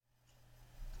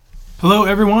Hello,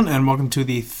 everyone, and welcome to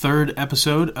the third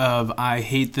episode of I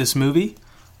Hate This Movie.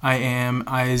 I am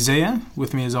Isaiah.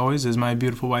 With me, as always, is my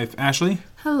beautiful wife, Ashley.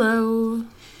 Hello.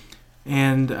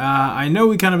 And I know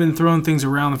we kind of been throwing things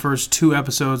around the first two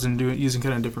episodes and using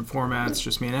kind of different formats,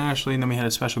 just me and Ashley, and then we had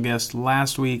a special guest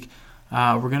last week.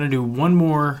 We're going to do one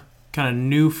more kind of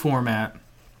new format,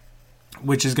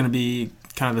 which is going to be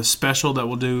kind of a special that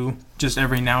we'll do just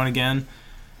every now and again,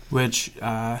 which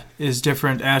is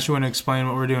different. Ash, you want to explain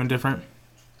what we're doing different?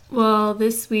 Well,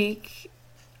 this week,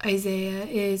 Isaiah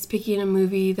is picking a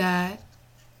movie that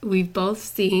we've both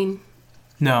seen.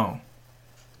 No.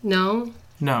 No?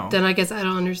 No. Then I guess I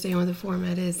don't understand what the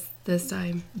format is this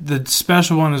time. The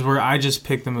special one is where I just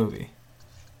pick the movie.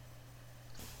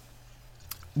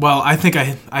 Well, I think I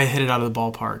hit it out of the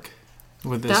ballpark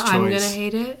with this choice. I'm going to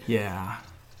hate it? Yeah.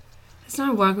 It's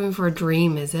not Requiem for a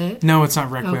Dream, is it? No, it's not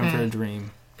Requiem for a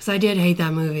Dream. Because I did hate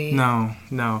that movie.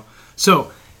 No.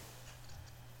 So,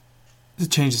 to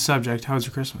change the subject, how was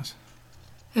your Christmas?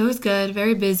 It was good.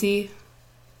 Very busy.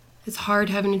 It's hard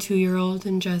having a 2-year-old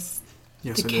and just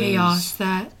the chaos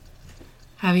that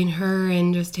having her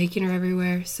and just taking her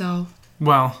everywhere, so...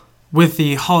 Well, with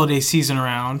the holiday season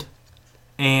around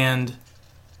and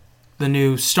the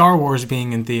new Star Wars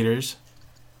being in theaters,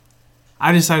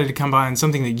 I decided to combine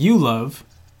something that you love,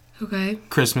 okay,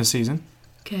 Christmas season,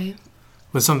 okay,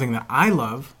 with something that I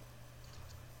love,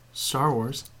 Star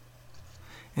Wars.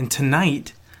 And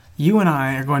tonight, you and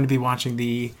I are going to be watching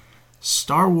the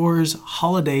Star Wars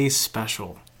Holiday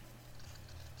Special.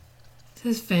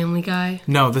 This is Family Guy.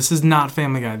 No, this is not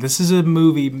Family Guy. This is a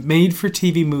movie,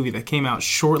 made-for-TV movie that came out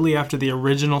shortly after the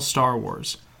original Star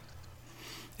Wars.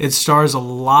 It stars a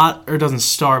lot, or doesn't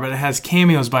star, but it has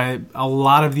cameos by a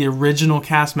lot of the original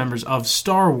cast members of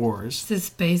Star Wars. Is this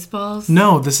Spaceballs?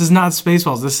 No, this is not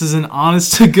Spaceballs. This is an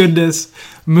honest-to-goodness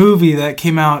movie that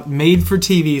came out made for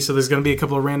TV, so there's going to be a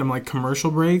couple of random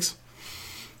commercial breaks.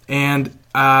 And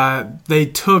they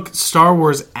took Star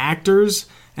Wars actors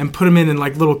and put them in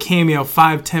little cameo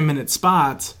 5-10 minute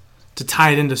spots to tie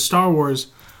it into Star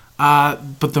Wars.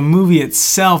 But the movie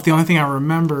itself, the only thing I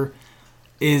remember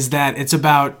is that it's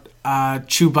about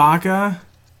Chewbacca.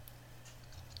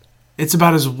 It's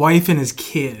about his wife and his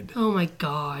kid. Oh my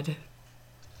god.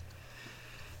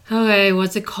 Okay,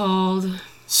 what's it called?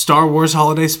 Star Wars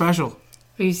Holiday Special.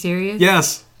 Are you serious?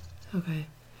 Yes. Okay.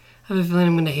 I have a feeling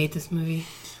I'm going to hate this movie.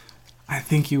 I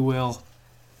think you will.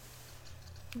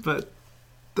 But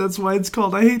that's why it's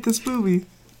called I Hate This Movie.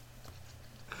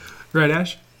 Right,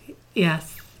 Ash?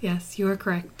 Yes, you are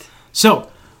correct.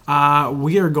 So,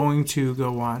 we are going to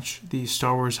go watch the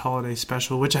Star Wars Holiday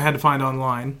Special, which I had to find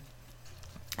online.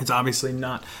 It's obviously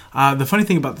not. The funny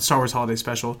thing about the Star Wars Holiday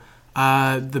Special,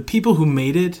 the people who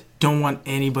made it don't want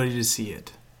anybody to see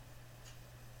it.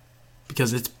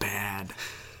 Because it's bad.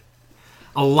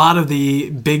 A lot of the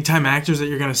big-time actors that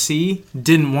you're going to see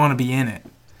didn't want to be in it.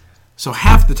 So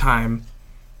half the time,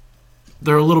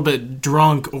 they're a little bit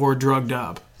drunk or drugged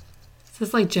up. Is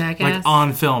this like Jackass? Like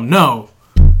on film. No.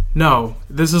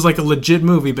 This is like a legit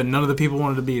movie, but none of the people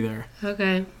wanted to be there.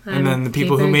 Okay. And then the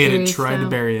people who made it tried to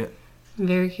bury it. I'm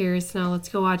very curious now. Let's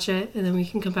go watch it, and then we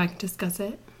can come back and discuss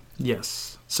it.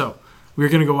 Yes. So, we're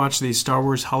going to go watch the Star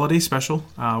Wars Holiday Special.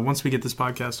 Once we get this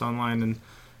podcast online and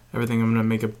everything, I'm going to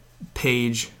make a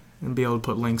page and be able to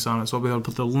put links on it. So I'll be able to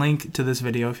put the link to this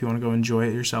video if you want to go enjoy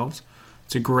it yourselves.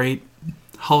 It's a great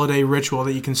holiday ritual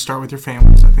that you can start with your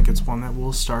families. I think it's one that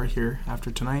we'll start here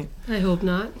after tonight. I hope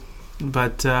not.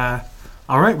 But,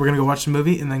 all right, we're going to go watch the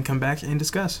movie and then come back and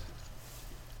discuss.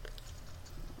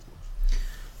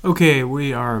 Okay,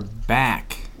 we are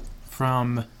back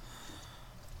from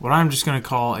what I'm just going to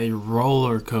call a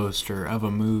roller coaster of a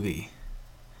movie.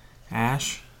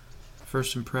 Ash,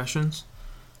 first impressions?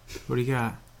 What do you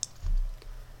got?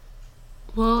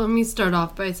 Well, let me start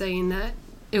off by saying that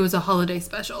it was a holiday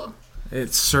special.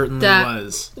 It certainly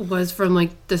was. Was from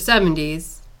the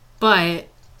 70s, but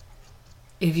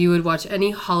if you would watch any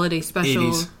holiday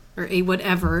special 80s. Or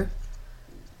whatever,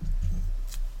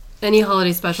 any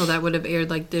holiday special that would have aired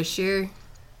this year,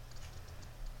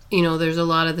 there's a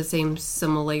lot of the same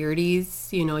similarities.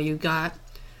 You got,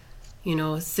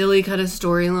 a silly kind of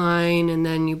storyline, and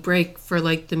then you break for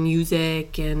the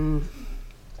music, and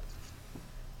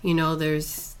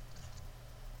there's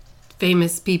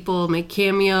famous people make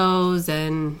cameos,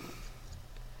 and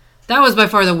that was by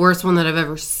far the worst one that I've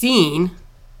ever seen.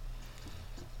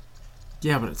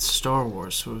 Yeah, but it's Star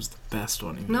Wars, so it was the best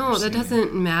one. No, that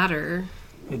doesn't matter.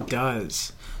 It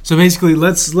does. So basically,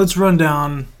 let's run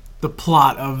down the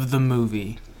plot of the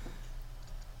movie.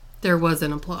 There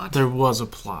wasn't a plot. There was a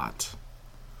plot.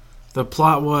 The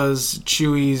plot was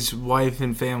Chewie's wife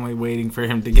and family waiting for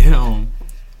him to get home.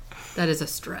 That is a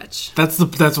stretch. That's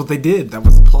what they did. That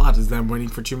was the plot, is them waiting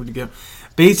for Chewie to get home.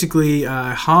 Basically,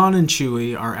 Han and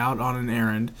Chewie are out on an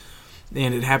errand,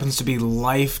 and it happens to be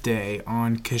Life Day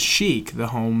on Kashyyyk, the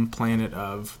home planet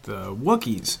of the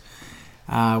Wookiees,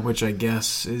 which I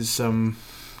guess is some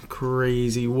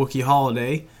crazy Wookiee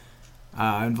holiday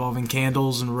involving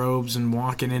candles and robes and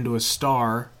walking into a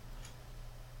star.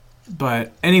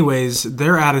 But anyways,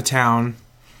 they're out of town,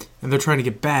 and they're trying to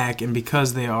get back, and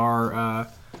because they are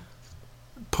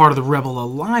part of the Rebel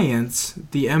Alliance,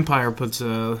 the Empire puts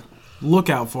a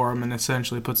lookout for them and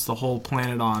essentially puts the whole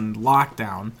planet on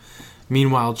lockdown.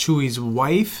 Meanwhile, Chewie's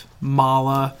wife,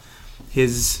 Mala,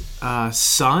 his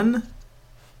son,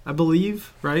 I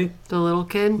believe, right? The little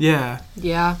kid? Yeah.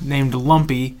 Yeah. Named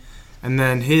Lumpy. And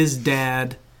then his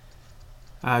dad,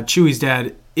 Chewie's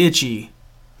dad, Itchy.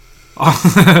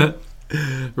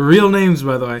 Real names,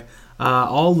 by the way.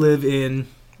 All live in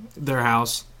their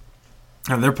house.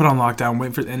 And they're put on lockdown,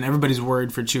 and everybody's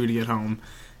worried for Chewie to get home.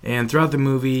 And throughout the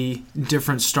movie,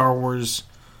 different Star Wars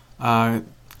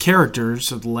characters,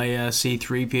 so Leia,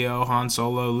 C-3PO, Han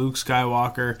Solo, Luke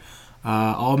Skywalker,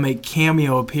 all make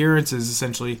cameo appearances,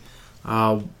 essentially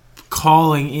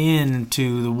calling in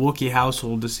to the Wookiee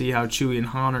household to see how Chewie and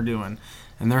Han are doing.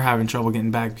 And they're having trouble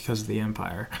getting back because of the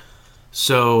Empire.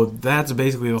 So that's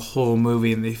basically the whole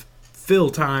movie, and they fill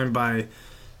time by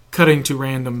cutting to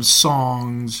random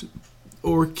songs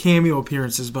or cameo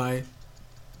appearances by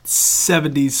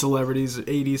 70s celebrities,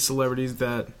 80s celebrities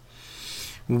that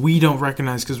we don't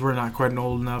recognize because we're not quite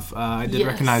old enough. I did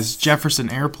recognize Jefferson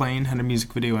Airplane had a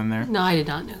music video in there. No, I did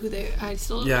not know who they are. I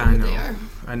still don't know who they are.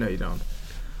 I know you don't.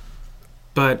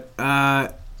 But,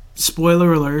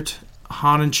 spoiler alert,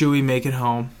 Han and Chewie make it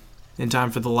home in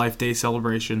time for the Life Day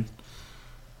celebration,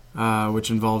 which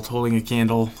involved holding a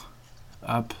candle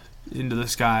up into the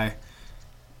sky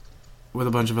with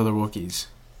a bunch of other Wookiees.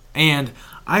 And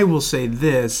I will say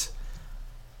this,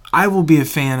 I will be a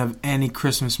fan of any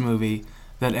Christmas movie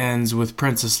that ends with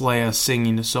Princess Leia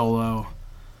singing a solo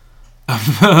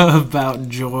about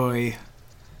joy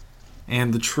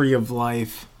and the Tree of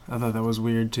Life. I thought that was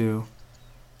weird too.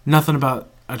 Nothing about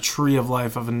a Tree of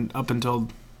Life up until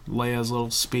Leia's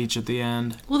little speech at the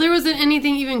end. Well, there wasn't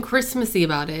anything even Christmassy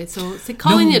about it, so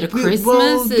calling it a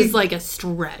Christmas is like a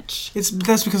stretch. That's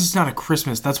because it's not a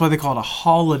Christmas. That's why they call it a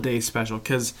holiday special,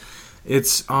 because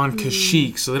it's on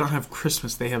Kashyyyk, so they don't have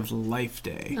Christmas. They have Life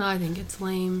Day. Oh, I think it's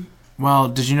lame. Well,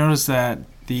 did you notice that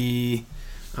the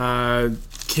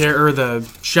the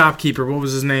shopkeeper, what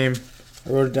was his name? I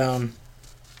wrote it down.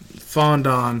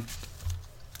 Fondant.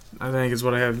 I think is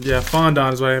what I have. Yeah,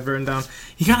 Fondant is what I have written down.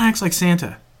 He kind of acts like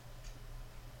Santa.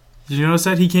 Did you notice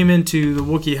that? He came into the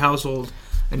Wookiee household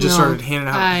and just started handing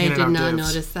out gifts. I did not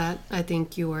notice that. I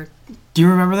think you were... Do you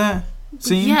remember that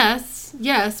scene?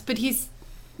 Yes, but he's...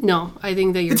 No, I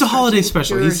think that you're It's a holiday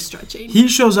special. You're stretching. He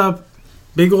shows up,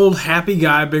 big old happy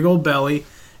guy, big old belly,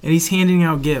 and he's handing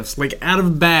out gifts. Like, out of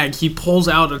a bag, he pulls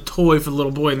out a toy for the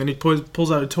little boy, and then he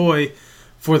pulls out a toy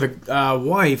for the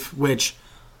wife, which,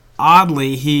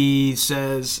 oddly, he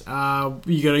says,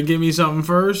 you gotta give me something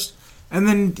first? And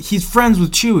then he's friends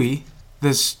with Chewie,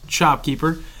 this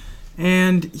shopkeeper,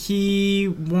 and he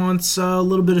wants a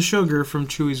little bit of sugar from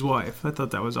Chewie's wife. I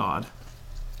thought that was odd.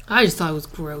 I just thought it was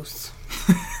gross.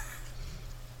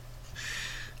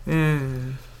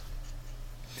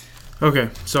 Okay,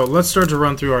 so let's start to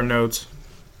run through our notes.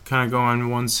 Kind of go on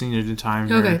one scene at a time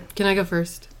here. Okay, can I go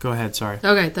first? Go ahead, sorry.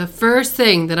 Okay, the first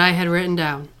thing that I had written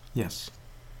down. Yes.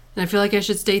 And I feel like I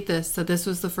should state this, that this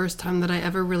was the first time that I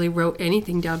ever really wrote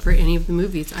anything down for any of the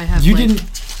movies. I have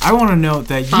I want to note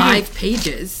that 5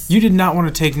 pages. You did not want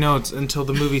to take notes until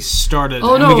the movie started.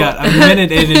 Oh, and no. We got a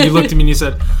minute in and you looked at me and you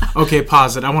said, okay,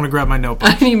 pause it. I want to grab my notebook.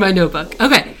 I need my notebook.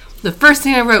 Okay, the first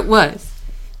thing I wrote was,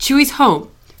 Chewie's home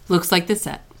looks like the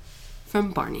set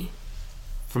from Barney.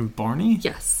 From Barney?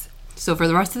 Yes. So for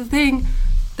the rest of the thing,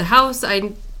 the house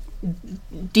I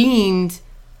deemed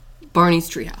Barney's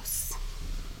treehouse.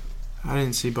 I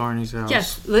didn't see Barney's house.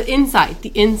 Yes, the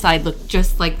inside looked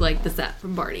just like the set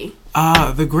from Barney.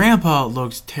 The grandpa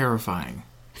looked terrifying.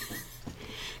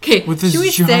 Okay, should we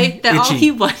say that all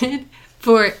he wanted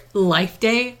for Life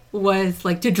Day was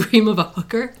like to dream of a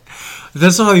hooker?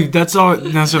 That's not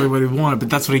necessarily what he wanted, but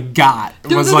that's what he got.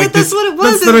 That's what it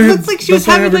was. It looks like she was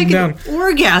having like an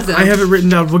orgasm. I have it written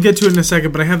down. We'll get to it in a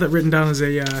second, but I have that written down as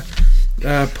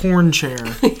a porn chair.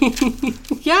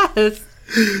 Yes.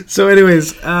 So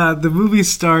anyways, the movie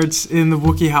starts in the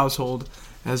Wookiee household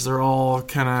as they're all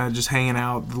kind of just hanging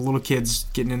out. The little kids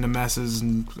getting into messes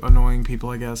and annoying people,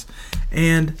 I guess.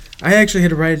 And I actually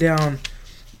had to write it down.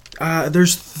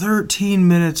 There's 13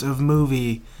 minutes of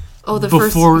movie. Oh,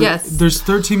 first, yes. There's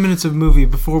 13 minutes of movie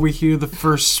before we hear the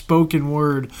first spoken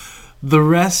word. The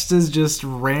rest is just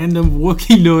random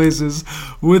Wookiee noises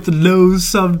with no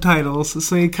subtitles.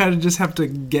 So you kind of just have to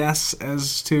guess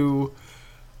as to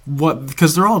what...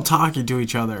 Because they're all talking to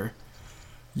each other.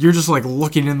 You're just like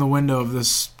looking in the window of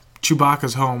this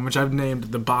Chewbacca's home, which I've named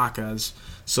the Baccas.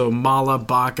 So Mala,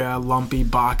 Baca, Lumpy,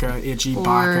 Baca, Itchy,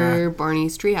 Baca. Or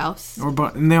Barney's treehouse.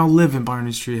 And they all live in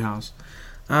Barney's treehouse.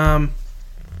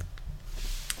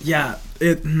 Yeah,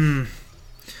 there's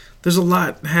a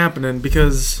lot happening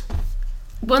because...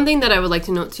 One thing that I would like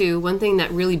to note, too, one thing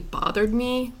that really bothered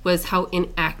me was how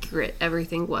inaccurate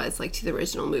everything was, like, to the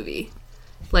original movie.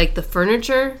 Like, the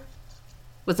furniture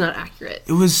was not accurate.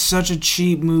 It was such a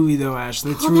cheap movie, though, Ash.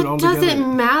 They threw it all together. It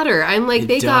doesn't matter. I'm like,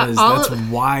 they got all... That's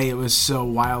why it was so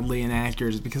wildly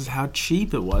inaccurate, is because of how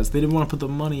cheap it was. They didn't want to put the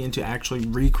money into actually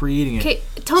recreating it. Okay,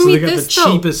 tell me this, though. So they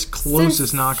got the cheapest,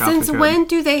 closest knockoff. Since when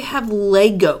do they have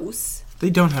Legos? They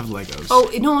don't have Legos.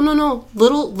 Oh, no.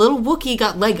 Little Wookiee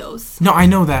got Legos. No, I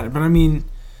know that, but I mean...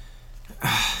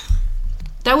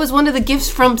 That was one of the gifts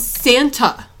from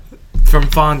Santa. From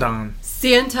Fondant.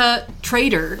 Santa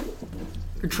Trader.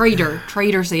 Or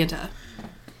Trader Santa.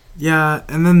 Yeah,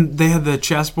 and then they had the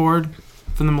chessboard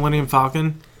from the Millennium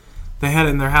Falcon. They had it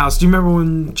in their house. Do you remember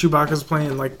when Chewbacca's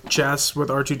playing, like, chess with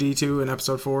R2-D2 in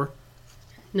Episode 4?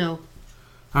 No.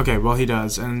 Okay, well, he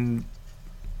does, and...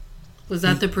 Was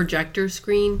that the projector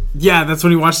screen? Yeah, that's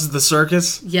when he watches the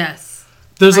circus. Yes.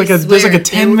 There's like a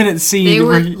 10-minute scene. They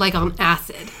were like on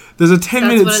acid. There's a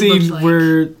 10-minute scene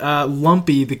where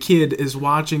Lumpy, the kid, is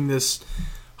watching this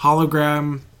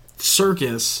hologram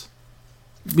circus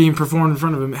being performed in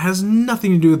front of him. It has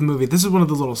nothing to do with the movie. This is one of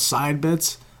the little side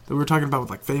bits that we were talking about with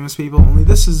like famous people. Only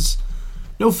this is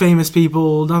no famous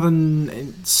people,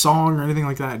 nothing song or anything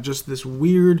like that. Just this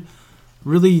weird,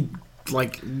 really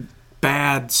like...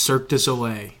 bad Cirque du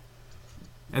Soleil.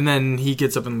 And then he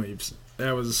gets up and leaves.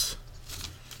 That was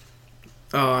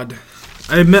odd.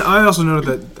 I also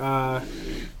noted that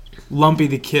Lumpy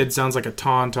the kid sounds like a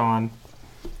Tauntaun.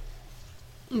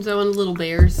 Is that one of the little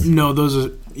bears? No, those are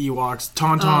Ewoks.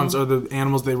 Tauntauns are the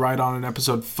animals they ride on in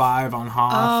episode 5 on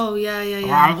Hoth. Oh, yeah.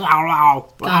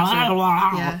 Gotcha.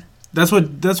 Yeah. That's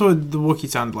what the Wookiee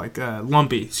sounded like.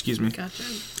 Lumpy, excuse me. Gotcha.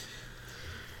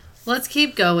 Let's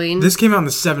keep going. This came out in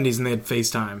the 70s and they had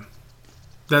FaceTime.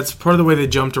 That's part of the way they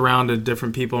jumped around to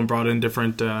different people and brought in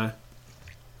different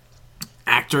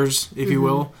actors, if you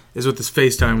will, is with this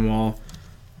FaceTime wall.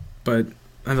 But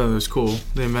I thought it was cool.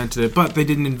 They invented it. But they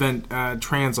didn't invent a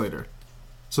translator.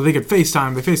 So they could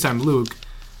FaceTime. They FaceTime Luke,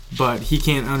 but he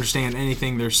can't understand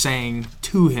anything they're saying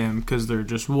to him because they're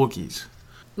just Wookiees.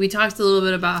 We talked a little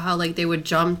bit about how like they would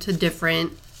jump to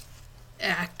different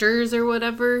actors or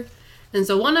whatever. And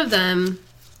so one of them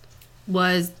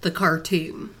was the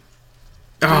cartoon.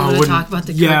 I want to talk about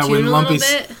the cartoon a little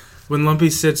bit. When Lumpy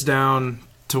sits down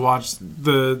to watch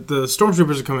the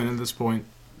stormtroopers are coming in at this point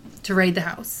to raid the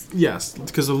house. Yes,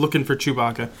 because they're looking for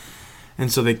Chewbacca,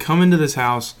 and so they come into this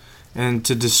house, and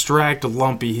to distract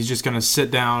Lumpy, he's just gonna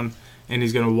sit down and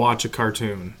he's gonna watch a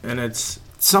cartoon, and it's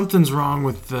something's wrong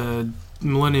with the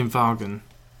Millennium Falcon,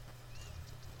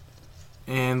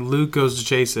 and Luke goes to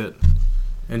chase it.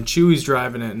 And Chewie's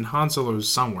driving it, and Han Solo's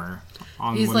somewhere.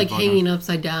 He's like hanging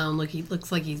upside down. Look, he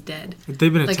looks like he's dead.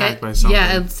 They've been attacked by something.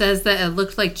 Yeah, it says that it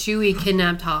looks like Chewie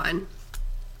kidnapped Han.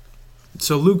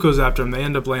 So Luke goes after him. They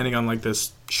end up landing on like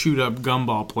this shoot-up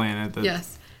gumball planet.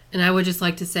 Yes, and I would just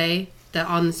like to say that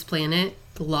on this planet,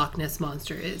 the Loch Ness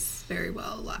Monster is very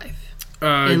well alive.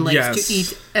 And likes to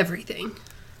eat everything.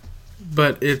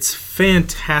 But it's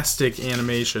fantastic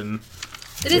animation.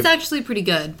 It is actually pretty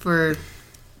good for...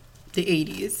 the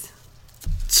 80s.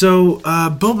 So,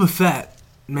 Boba Fett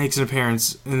makes an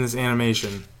appearance in this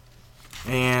animation.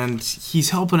 And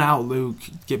he's helping out Luke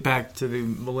get back to the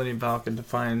Millennium Falcon to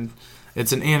find...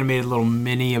 It's an animated little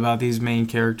mini about these main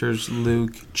characters.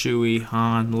 Luke, Chewie,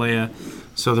 Han, Leia.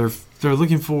 So they're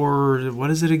looking for...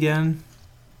 What is it again?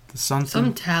 Some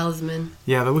talisman.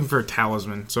 Yeah, they're looking for a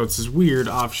talisman. So it's this weird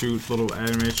offshoot little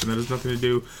animation that has nothing to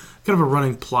do... Kind of a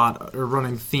running plot or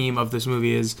running theme of this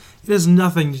movie is it has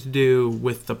nothing to do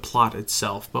with the plot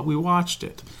itself, but we watched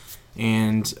it.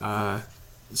 And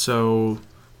so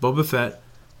Boba Fett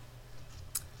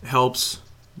helps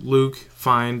Luke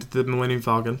find the Millennium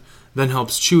Falcon, then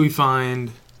helps Chewie find...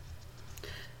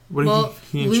 What did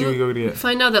he and Chewie go to get?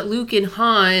 Find out that Luke and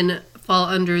Han fall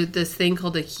under this thing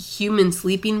called the human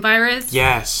sleeping virus.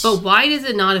 Yes. But why does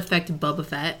it not affect Boba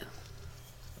Fett?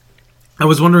 I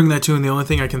was wondering that too, and the only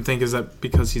thing I can think is that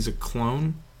because he's a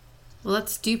clone. Well,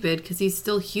 that's stupid because he's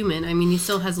still human. I mean, he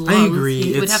still has lungs. I agree.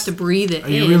 He would have to breathe it in. Are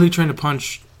you really trying to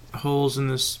punch holes in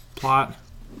this plot?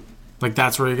 Like,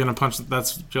 that's where you're going to punch...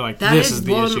 You're like, this is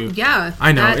the issue. Yeah.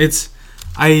 I know.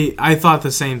 I thought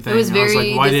the same thing. It was very I was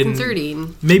like, why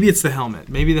disconcerting. Maybe it's the helmet.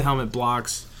 Maybe the helmet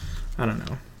blocks. I don't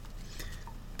know.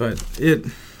 But it...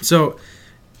 So...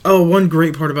 Oh, one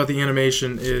great part about the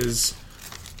animation is...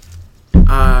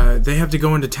 they have to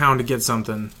go into town to get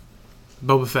something.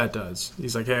 Boba Fett does.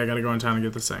 He's like, hey, I gotta go in town and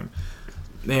get this thing.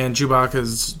 And Chewbacca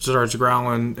starts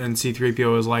growling, and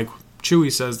C-3PO is like,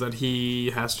 Chewie says that he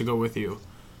has to go with you.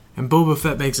 And Boba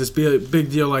Fett makes this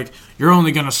big deal like, you're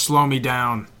only gonna slow me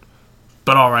down.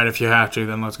 But alright, if you have to,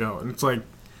 then let's go. And it's like,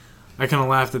 I kind of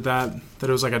laughed at that it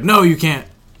was like, no, you can't.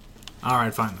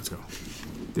 Alright, fine, let's go.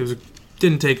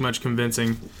 Didn't take much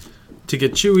convincing to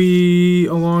get Chewie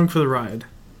along for the ride.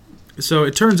 So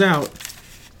it turns out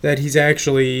that he's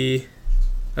actually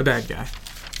a bad guy.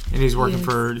 And he's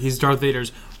working he's Darth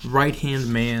Vader's right-hand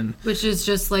man. Which is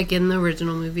just like in the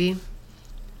original movie.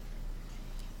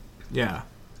 Yeah.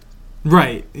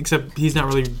 Right. Except he's not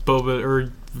really Boba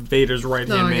or Vader's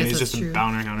right-hand man. He's just a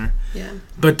bounty hunter. Yeah.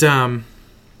 But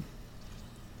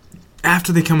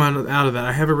after they come out of that,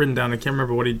 I have it written down. I can't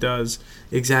remember what he does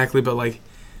exactly, but like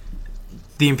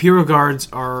the Imperial Guards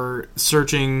are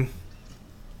searching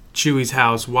Chewie's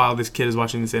house while this kid is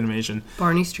watching this animation.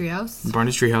 Barney's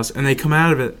treehouse. And they come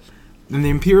out of it, and the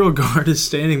Imperial Guard is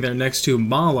standing there next to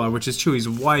Mala, which is Chewie's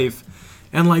wife,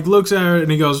 and like looks at her and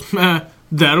he goes,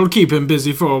 that'll keep him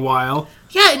busy for a while.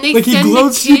 Yeah, and they like send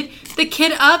the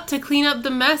kid up to clean up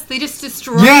the mess. They just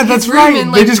destroy that's his right. room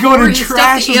and, they just go in and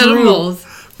trash his room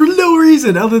for no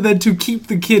reason other than to keep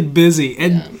the kid busy.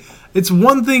 And it's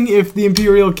one thing if the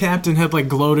Imperial captain had like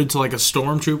gloated to like a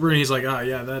stormtrooper and he's like, oh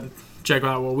yeah, that... check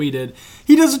out what we did.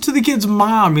 He does it to the kid's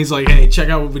mom. He's like, hey, check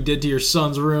out what we did to your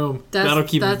son's room. That'll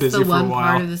keep him busy for a while. That's the one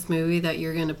part of this movie that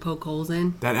you're going to poke holes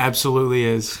in. That absolutely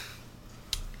is.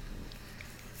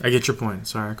 I get your point.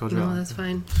 Sorry, I called you out. No, that's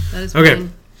fine. That is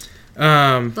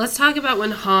fine. Let's talk about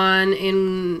when Han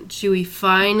and Chewie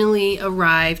finally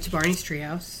arrive to Barney's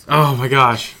treehouse. Oh, my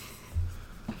gosh.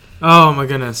 Oh, my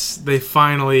goodness. They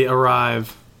finally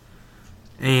arrive.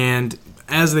 And...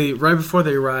 right before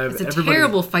they arrive, it's a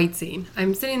terrible fight scene.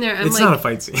 I'm sitting there. It's not a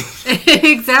fight scene.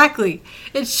 Exactly.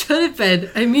 It should have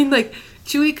been. I mean, like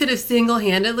Chewie could have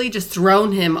single-handedly just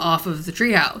thrown him off of the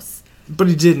treehouse, but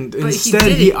he didn't. Instead,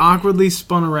 he awkwardly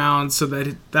spun around so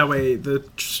that way the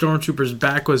stormtrooper's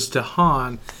back was to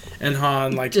Han, and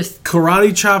Han like just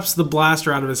karate chops the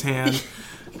blaster out of his hand.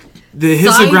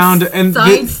 Hits the ground and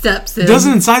sidesteps him.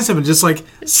 Doesn't sidestep him, just like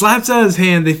slaps out his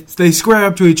hand. They square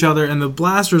up to each other, and the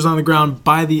blaster's on the ground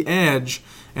by the edge.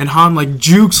 And Han like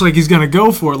jukes like he's gonna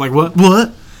go for it, like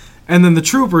what? And then the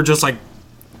trooper just like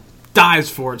dives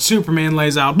for it. Superman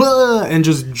lays out, and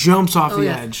just jumps off the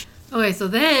edge. Okay, so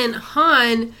then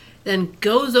Han then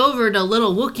goes over to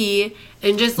little Wookiee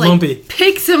and just like Lumpy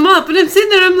picks him up. And I'm sitting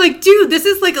there and I'm like, dude, this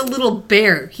is like a little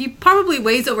bear. He probably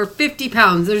weighs over 50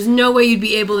 pounds. There's no way you'd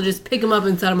be able to just pick him up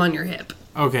and set him on your hip.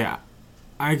 Okay,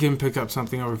 I can pick up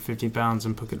something over 50 pounds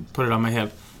and put it on my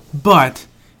hip. But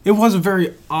it was a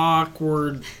very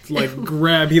awkward like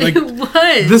grab. He like it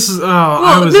was. This is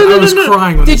I was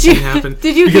crying when this thing happened.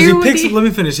 Did you because hear he picks let me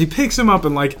finish. He picks him up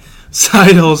and like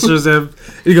side holsters him.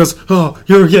 He goes, "Oh,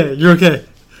 you're okay."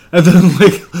 And then,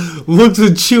 like, looks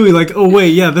at Chewie like, oh,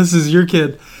 wait, yeah, this is your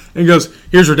kid. And goes,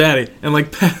 here's your daddy. And,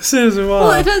 like, passes him off.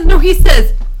 Well, it doesn't. No, he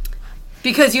says,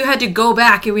 because you had to go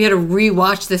back and we had to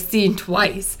rewatch the scene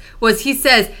twice, he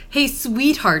says, hey,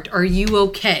 sweetheart, are you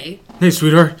okay? Hey,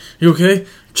 sweetheart, you okay?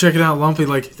 Check it out, Lumpy.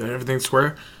 Like, everything's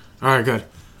square? All right, good.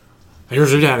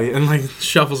 Here's your daddy. And, like,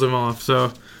 shuffles him off.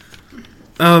 So,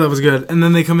 that was good. And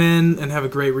then they come in and have a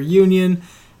great reunion.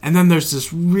 And then there's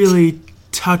this really...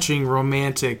 touching,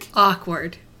 romantic,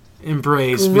 awkward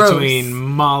embrace between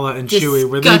Mala and Chewie,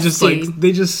 where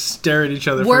they just stare at each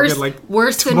other for a good, like,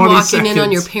 worse than 20 walking seconds. in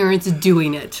on your parents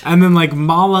doing it. And then like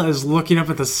Mala is looking up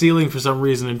at the ceiling for some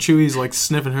reason, and Chewie's like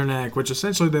sniffing her neck, which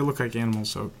essentially they look like animals,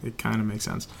 so it kind of makes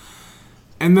sense.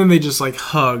 And then they just like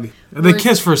hug. They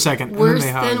kiss for a second. Worse and then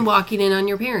they hug. Than walking in on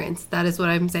your parents. That is what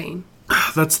I'm saying.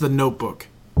 That's The Notebook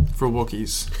for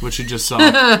Wookiees, which you just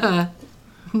saw.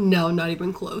 No, not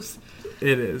even close.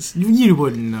 It is. You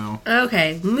wouldn't know.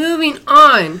 Okay, moving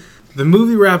on. The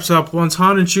movie wraps up once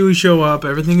Han and Chewie show up.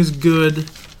 Everything is good.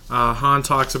 Han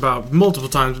talks about multiple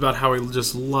times about how he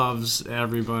just loves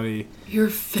everybody. You're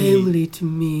family to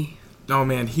me. Oh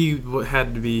man, he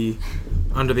had to be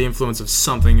under the influence of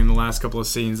something in the last couple of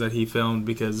scenes that he filmed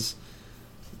because,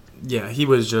 yeah, he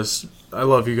was just, I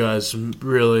love you guys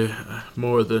really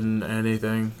more than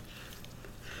anything.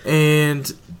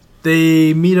 And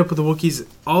they meet up with the Wookiees,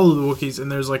 all of the Wookiees,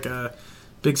 and there's like a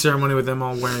big ceremony with them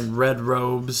all wearing red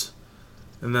robes.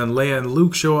 And then Leia and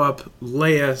Luke show up.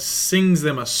 Leia sings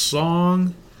them a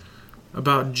song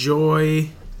about joy.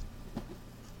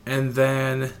 And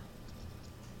then...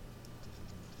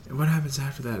 what happens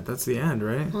after that? That's the end,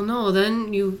 right? Well, no,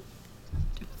 then you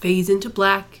phase into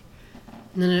black.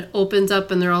 And then it opens up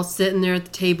and they're all sitting there at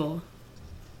the table.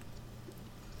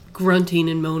 Grunting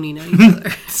and moaning at each other.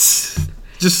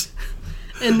 Just...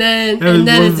 and then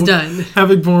it's done.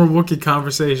 Having more Wookiee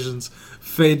conversations.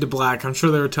 Fade to black. I'm sure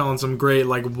they were telling some great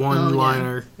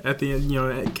one-liner at the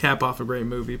end, cap off a great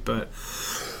movie, but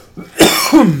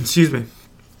excuse me.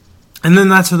 And then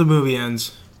that's how the movie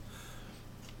ends.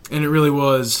 And it really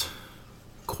was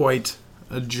quite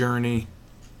a journey.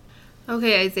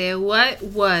 Okay, Isaiah, what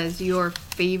was your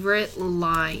favorite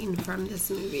line from this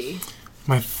movie?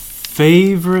 My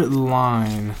favorite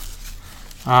line?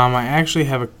 I actually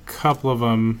have a couple of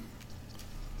them.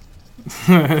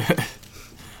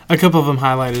 A couple of them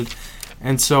highlighted.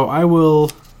 And so I'm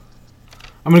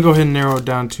going to go ahead and narrow it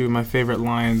down to my favorite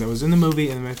line that was in the movie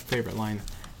and my favorite line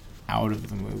out of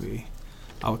the movie.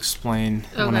 I'll explain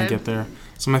when I get there.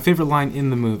 So my favorite line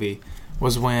in the movie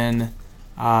was when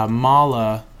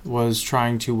Mala was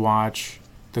trying to watch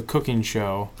the cooking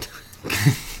show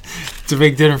to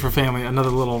make dinner for family. Another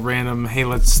little random, hey,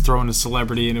 let's throw in a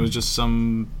celebrity, and it was just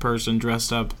some person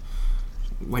dressed up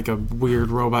like a weird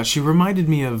robot. She reminded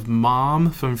me of Mom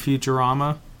from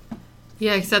Futurama.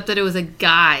 Yeah, except that it was a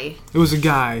guy. It was a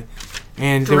guy.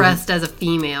 And dressed as a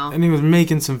female. And he was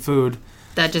making some food.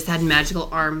 That just had magical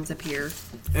arms appear.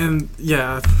 And,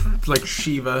 yeah, like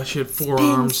Shiva. She had four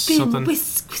arms, spin, something.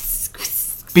 Whisk, whisk,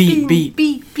 whisk,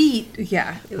 beat.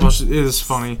 Yeah. It was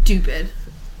funny. Stupid.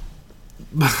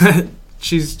 But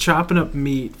she's chopping up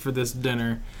meat for this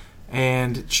dinner.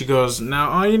 And she goes,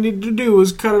 now all you need to do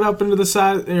is cut it up into the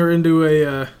size, or into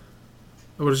a,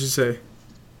 what did she say?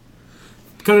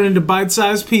 Cut it into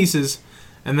bite-sized pieces.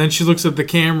 And then she looks at the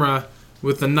camera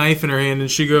with the knife in her hand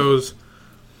and she goes,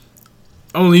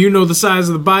 only you know the size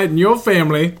of the bite in your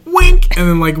family. Wink! And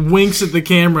then, winks at the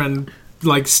camera and,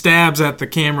 stabs at the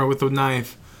camera with the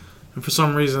knife. And for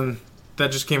some reason,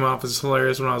 that just came off as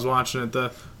hilarious when I was watching it.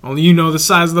 Only you know the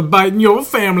size of the bite in your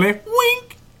family.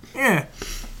 Wink! Yeah.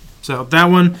 So that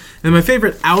one, and my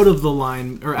favorite out of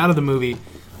the movie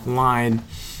line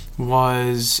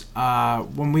was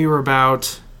when we were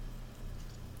about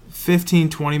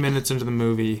 15-20 minutes into the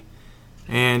movie,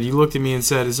 and you looked at me and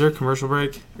said, "Is there a commercial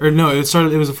break?" Or no, it was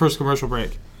the first commercial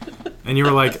break, and you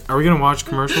were like, "Are we gonna watch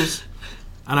commercials?"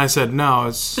 And I said, "No,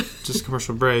 it's just a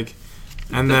commercial break."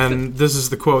 And then this is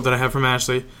the quote that I have from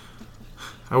Ashley: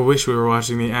 "I wish we were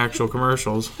watching the actual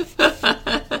commercials."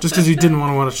 Just because you didn't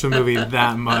want to watch the movie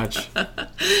that much.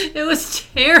 It was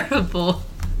terrible.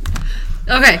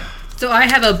 Okay, so I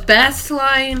have a best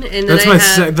line, and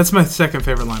then that's my second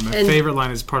favorite line. My favorite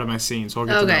line is part of my scene, so I'll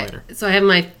get to that later. So I have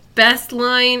my best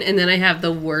line, and then I have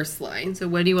the worst line. So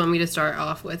what do you want me to start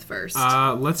off with first?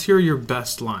 Let's hear your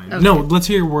best line. Okay. No, let's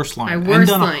hear your worst line. My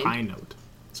worst line. line. On a high note.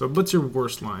 So what's your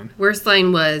worst line? Worst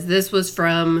line was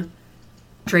from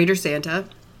Trader Santa.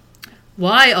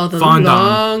 Why all the Fondant.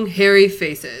 long, hairy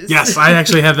faces? Yes, I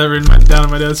actually have that written down in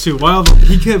my notes too.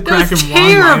 He kept cracking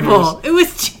one-liners. It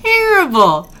was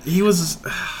terrible. He was...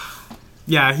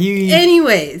 Yeah,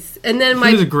 Anyways, and then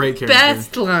my was a great character.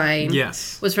 Best line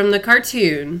was from the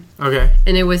cartoon. Okay.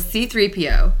 And it was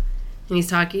C-3PO. And he's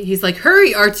talking, he's like,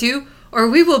 "Hurry, R2, or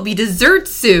we will be dessert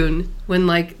soon." When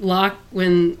Locke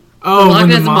and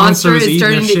the monster is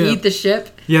starting to eat the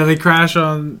ship. Yeah, they crash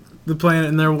on the planet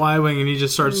in their Y-Wing and he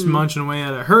just starts munching away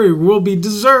at it. "Hurry, we'll be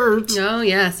dessert." Oh,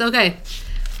 yes. Okay.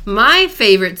 My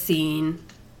favorite scene,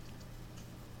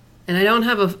 and I don't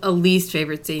have a least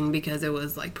favorite scene because it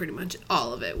was pretty much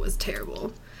all of it was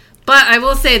terrible. But I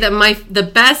will say that the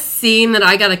best scene that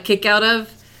I got a kick out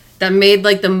of, that made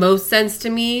the most sense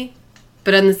to me,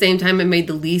 but at the same time it made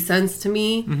the least sense to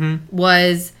me,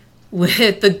 was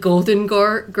with the Golden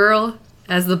Girl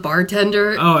as the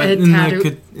bartender at in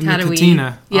the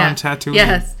cantina on Tatooine.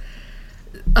 Yes.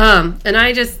 And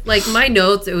I just, my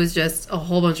notes, it was just a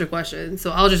whole bunch of questions.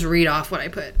 So I'll just read off what I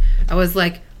put. I was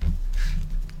like,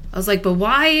 but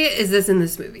why is this in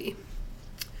this movie?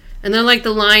 And then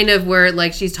the line of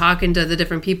where she's talking to the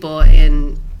different people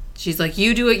and she's like,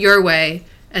 "You do it your way."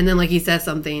 And then he says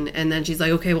something and then she's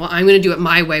like, "Okay, well, I'm going to do it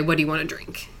my way. What do you want to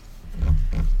drink?"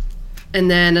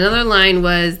 And then another line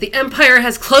was, "The Empire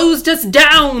has closed us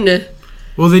down."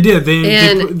 Well, they did.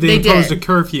 They imposed a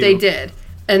curfew. They did.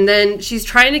 And then she's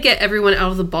trying to get everyone out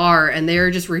of the bar, and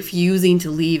they're just refusing to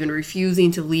leave and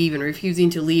refusing to leave and refusing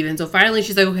to leave. And so finally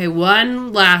she's like, "Okay,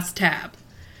 one last tab.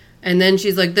 And then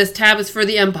she's like, this tab is for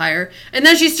the Empire. And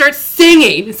then she starts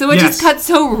singing. So it just cuts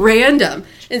so random.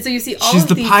 And so you see all She's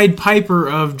the Pied Piper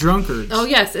of drunkards. Oh,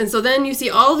 yes. And so then you see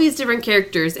all these different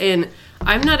characters. And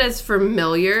I'm not as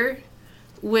familiar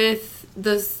with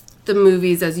the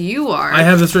movies as you are. I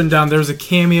have this written down. There's a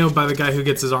cameo by the guy who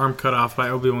gets his arm cut off by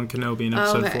Obi-Wan Kenobi in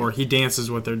episode 4. He dances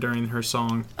with her during her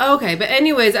song. Okay, but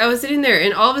anyways, I was sitting there,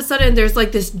 and all of a sudden, there's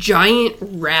like this giant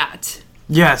rat.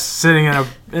 Yes, sitting in a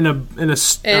and it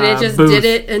just booth.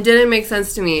 didn't make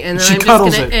sense to me. And then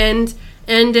I'm just gonna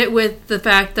end it with the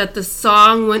fact that the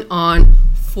song went on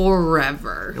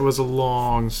forever. It was a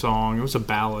long song. It was a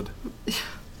ballad.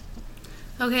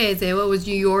 Okay, Isaiah, what was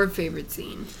your favorite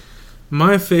scene?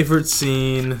 My favorite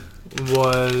scene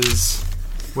was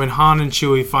when Han and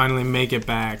Chewie finally make it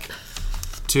back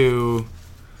to,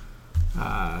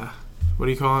 what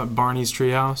do you call it? Barney's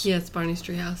treehouse? Yes, Barney's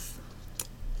treehouse.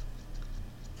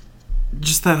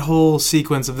 Just that whole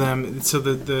sequence of them. So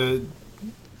there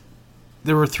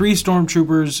were 3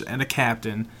 stormtroopers and a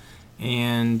captain,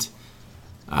 and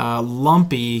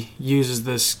Lumpy uses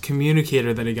this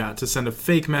communicator that he got to send a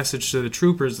fake message to the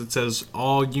troopers that says,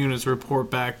 all units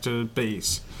report back to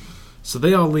base. So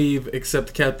they all leave, except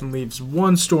the captain leaves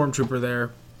one stormtrooper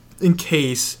there in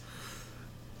case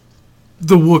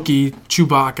the Wookiee,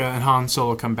 Chewbacca, and Han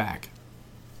Solo come back.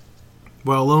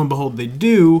 Well, lo and behold, they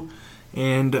do,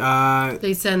 and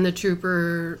they send the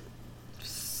trooper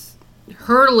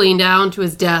hurtling down to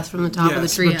his death from the top of the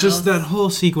treehouse. But just that whole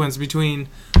sequence between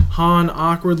Han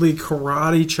awkwardly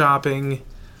karate chopping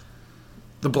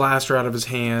the blaster out of his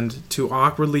hand to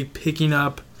awkwardly picking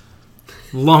up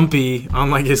Lumpy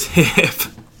on like his hip,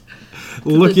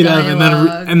 looking at him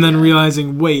and then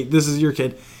realizing, wait, this is your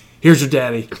kid. Here's your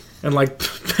daddy, and like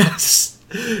passes.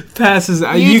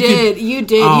 You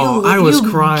did. Oh, I was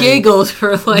crying. Giggled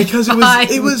for like because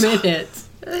it was minutes.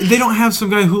 They don't have some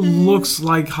guy who looks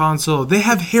like Han Solo. They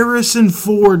have Harrison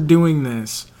Ford doing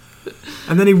this.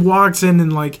 And then he walks in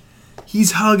and, like,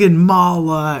 he's hugging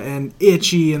Mala and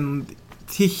Itchy, and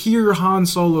to hear Han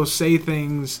Solo say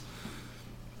things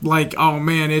like, oh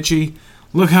man, Itchy,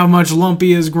 look how much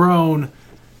Lumpy has grown.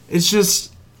 It's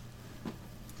just,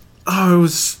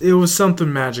 it was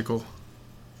something magical.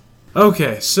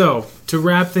 Okay, so, to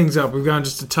wrap things up, we've gone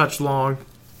just a touch long.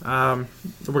 We're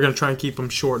going to try and keep them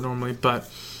short normally, but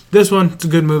this one, it's a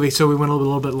good movie, so we went a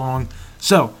little bit long.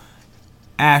 So,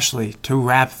 Ashley, to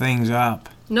wrap things up.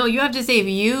 No, you have to say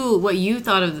what you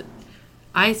thought of.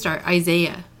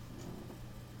 Isaiah.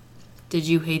 Did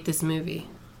you hate this movie?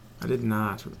 I did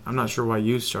not. I'm not sure why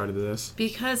you started this.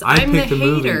 Because I'm the hater.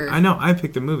 Movie. I know, I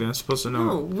picked the movie. I'm supposed to know.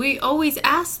 No, we always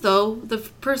ask, though, the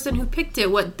person who picked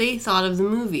it what they thought of the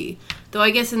movie. Though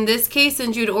I guess in this case,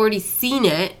 since you'd already seen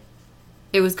it,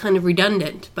 it was kind of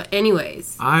redundant. But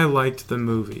anyways. I liked the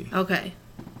movie. Okay.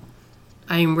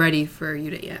 I am ready for you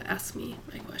to ask me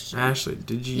my question. Ashley,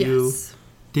 did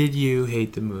you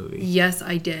hate the movie? Yes,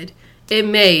 I did. It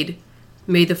made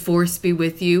May the Force Be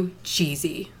With You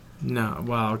cheesy. No,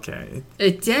 well, okay.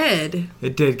 It did.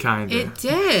 It did, kind of. It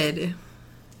did.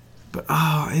 But,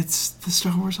 it's the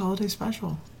Star Wars Holiday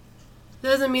Special.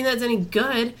 Doesn't mean that's any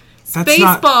good.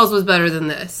 Spaceballs was better than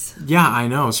this. Yeah, I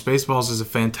know. Spaceballs is a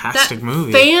fantastic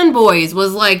movie. Fanboys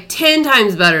was like 10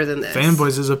 times better than this.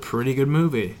 Fanboys is a pretty good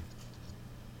movie.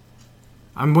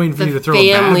 I'm waiting for you to throw a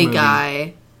bad movie. Family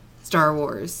Guy Star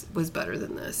Wars was better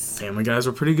than this. Family Guys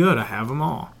were pretty good. I have them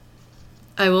all.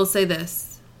 I will say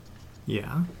this.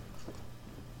 Yeah?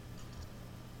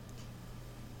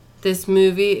 This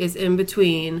movie is in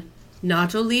between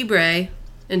Nacho Libre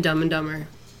and Dumb and Dumber.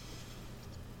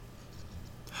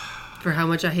 For how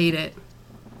much I hate it.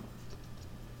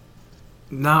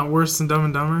 Not worse than Dumb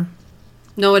and Dumber?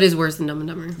 No, it is worse than Dumb and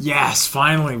Dumber. Yes,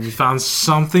 finally. We found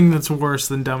something that's worse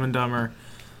than Dumb and Dumber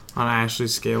on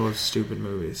Ashley's scale of stupid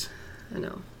movies. I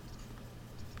know.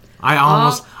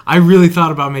 I really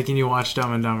thought about making you watch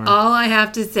Dumb and Dumber. All I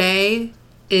have to say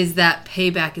is that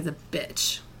Payback is a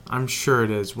bitch. I'm sure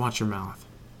it is. Watch your mouth.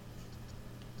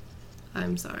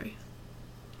 I'm sorry.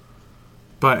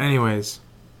 But anyways,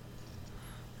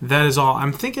 that is all.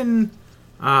 I'm thinking,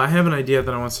 I have an idea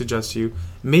that I want to suggest to you.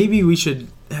 Maybe we should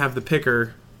have the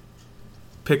picker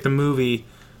pick the movie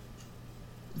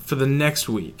for the next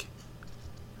week.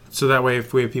 So that way,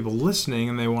 if we have people listening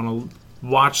and they want to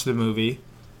watch the movie,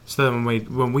 so that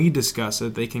when we discuss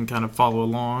it, they can kind of follow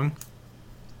along.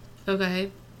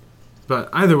 Okay. But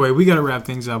either way, we got to wrap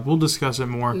things up. We'll discuss it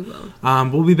more. We will.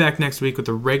 We'll be back next week with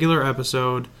a regular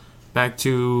episode. Back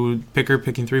to picker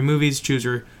picking 3 movies,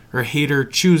 chooser or hater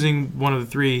choosing one of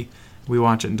the 3 we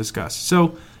watch it and discuss.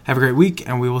 So have a great week,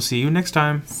 and we will see you next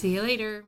time. See you later.